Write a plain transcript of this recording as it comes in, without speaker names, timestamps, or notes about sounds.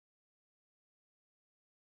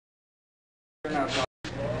Went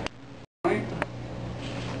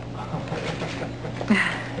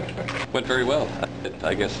very well.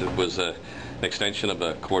 I guess it was an extension of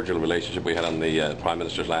a cordial relationship we had on the Prime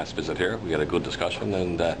Minister's last visit here. We had a good discussion,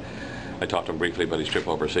 and I talked to him briefly about his trip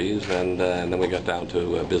overseas, and then we got down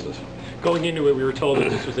to business. Going into it, we were told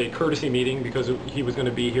that this was a courtesy meeting because he was going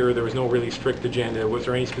to be here. There was no really strict agenda. Was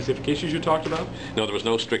there any specific issues you talked about? No, there was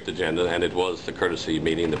no strict agenda, and it was the courtesy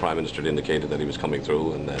meeting. The Prime Minister indicated that he was coming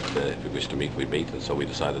through, and that if we wished to meet, we'd meet, and so we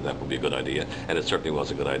decided that would be a good idea, and it certainly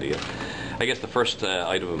was a good idea. I guess the first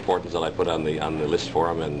item of importance that I put on the list for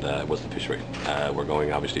him was the fishery. We're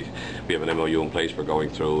going, obviously, we have an MOU in place. We're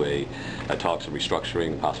going through a talks of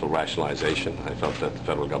restructuring, possible rationalisation. I felt that the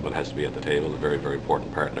federal government has to be at the table, a very, very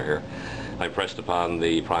important partner here. I pressed upon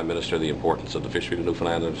the Prime Minister the importance of the fishery to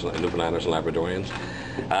Newfoundlanders and Labradorians,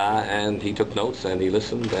 and he took notes and he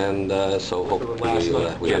listened, and so hopefully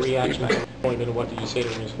we had feedback. What did you say to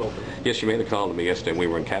him when you spoke to him? Yes, she made a call to me yesterday. We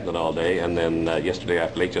were in cabinet all day, and then late yesterday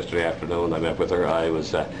afternoon, I met with her. I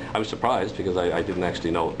was surprised because I didn't actually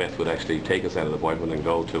know if Beth would actually take us out of the appointment and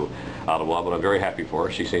go to Ottawa, but I'm very happy for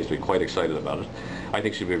her. She seems to be quite excited about it. I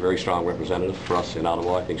think she'll be a very strong representative for us in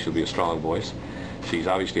Ottawa. I think she'll be a strong voice. She's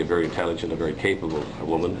obviously a very intelligent, a very capable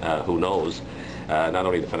woman who knows not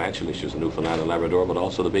only the financial issues in Newfoundland and Labrador, but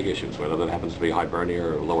also the big issues, whether that happens to be Hibernia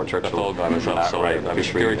or Lower Churchill. That's all gone myself, so right. I was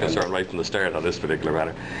very concerned right from the start on this particular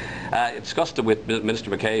matter. I discussed it with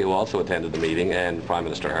Minister McKay, who also attended the meeting, and Prime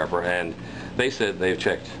Minister Harper, and they said they've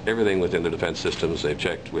checked everything within the defence systems. They've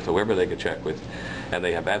checked with whoever they could check with, and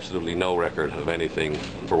they have absolutely no record of anything,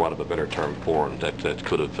 for want of a better term, foreign that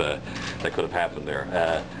could have happened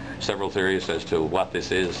there. Several theories as to what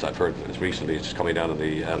this is. I've heard recently it's coming down on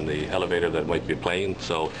the elevator that it might be a plane,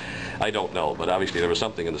 so I don't know. But obviously there was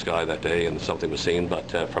something in the sky that day and something was seen.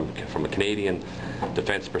 But from a Canadian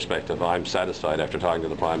defence perspective, I'm satisfied after talking to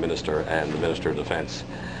the Prime Minister and the Minister of Defence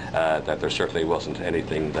that there certainly wasn't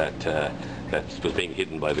anything that was being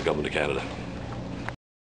hidden by the Government of Canada.